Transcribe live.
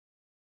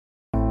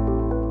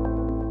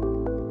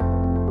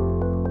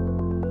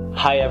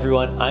Hi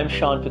everyone, I'm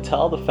Sean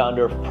Patel, the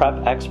founder of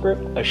Prep Expert,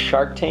 a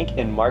Shark Tank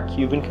and Mark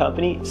Cuban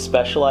company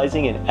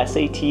specializing in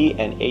SAT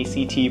and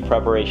ACT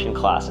preparation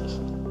classes.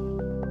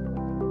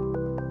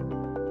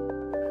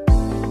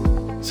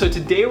 So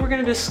today we're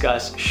going to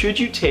discuss, should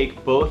you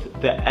take both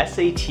the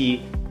SAT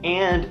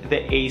and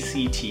the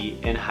ACT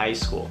in high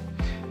school?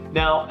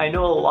 Now, I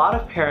know a lot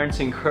of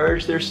parents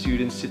encourage their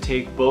students to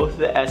take both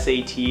the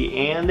SAT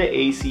and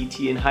the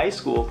ACT in high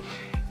school,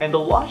 and the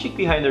logic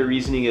behind their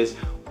reasoning is,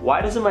 why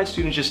doesn't my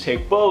student just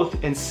take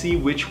both and see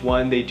which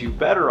one they do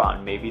better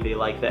on? Maybe they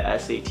like the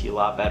SAT a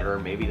lot better, or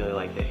maybe they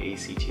like the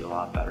ACT a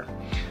lot better.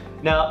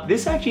 Now,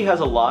 this actually has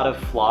a lot of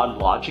flawed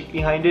logic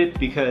behind it,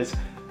 because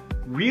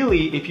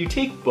really, if you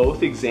take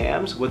both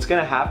exams, what's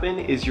gonna happen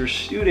is your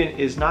student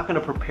is not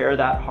gonna prepare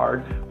that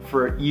hard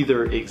for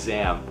either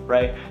exam,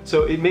 right?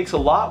 So it makes a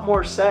lot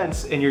more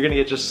sense, and you're gonna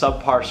get just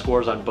subpar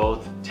scores on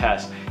both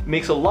tests. It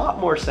makes a lot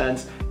more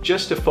sense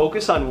just to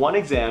focus on one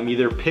exam,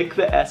 either pick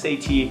the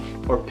SAT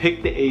or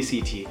pick the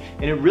ACT.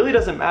 And it really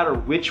doesn't matter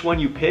which one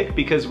you pick,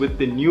 because with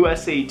the new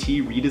SAT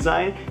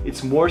redesign,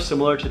 it's more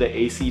similar to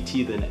the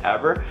ACT than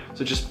ever.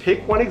 So just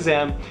pick one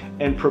exam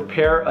and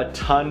prepare a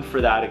ton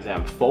for that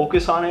exam.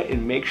 Focus on it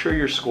and make sure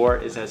your score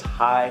is as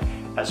high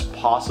as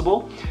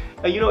possible.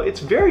 You know, it's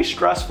very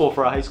stressful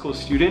for a high school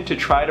student to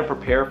try to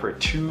prepare for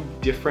two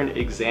different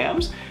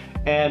exams.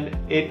 And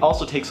it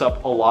also takes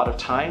up a lot of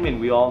time, and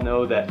we all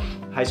know that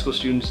high school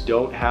students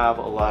don't have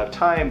a lot of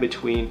time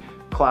between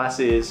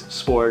classes,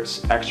 sports,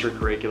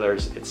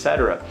 extracurriculars,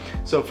 etc.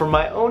 So from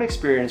my own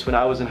experience when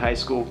I was in high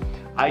school,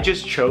 I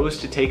just chose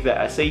to take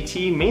the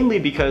SAT mainly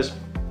because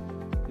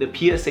the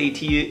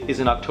PSAT is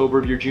in October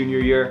of your junior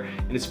year,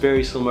 and it's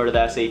very similar to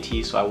the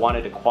SAT, so I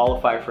wanted to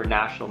qualify for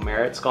National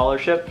Merit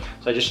Scholarship.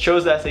 So I just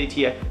chose the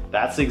SAT,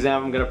 that's the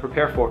exam I'm gonna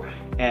prepare for,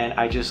 and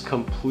I just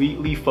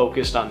completely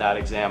focused on that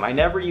exam. I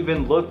never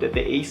even looked at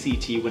the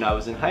ACT when I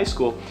was in high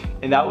school,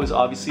 and that was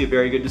obviously a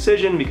very good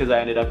decision because I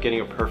ended up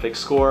getting a perfect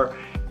score,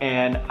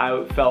 and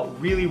I felt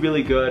really,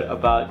 really good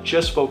about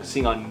just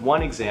focusing on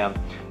one exam.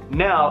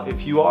 Now,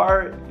 if you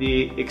are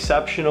the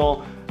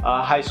exceptional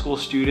high school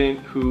student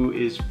who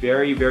is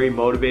very, very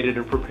motivated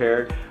and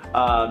prepared,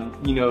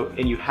 you know,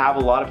 and you have a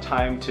lot of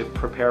time to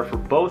prepare for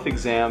both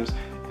exams,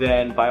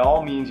 then by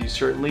all means you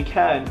certainly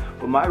can.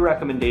 But my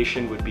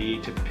recommendation would be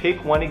to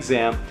pick one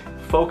exam,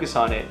 focus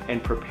on it,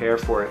 and prepare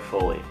for it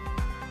fully.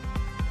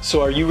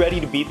 So are you ready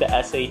to beat the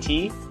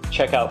SAT?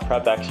 Check out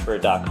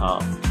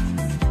prepexpert.com.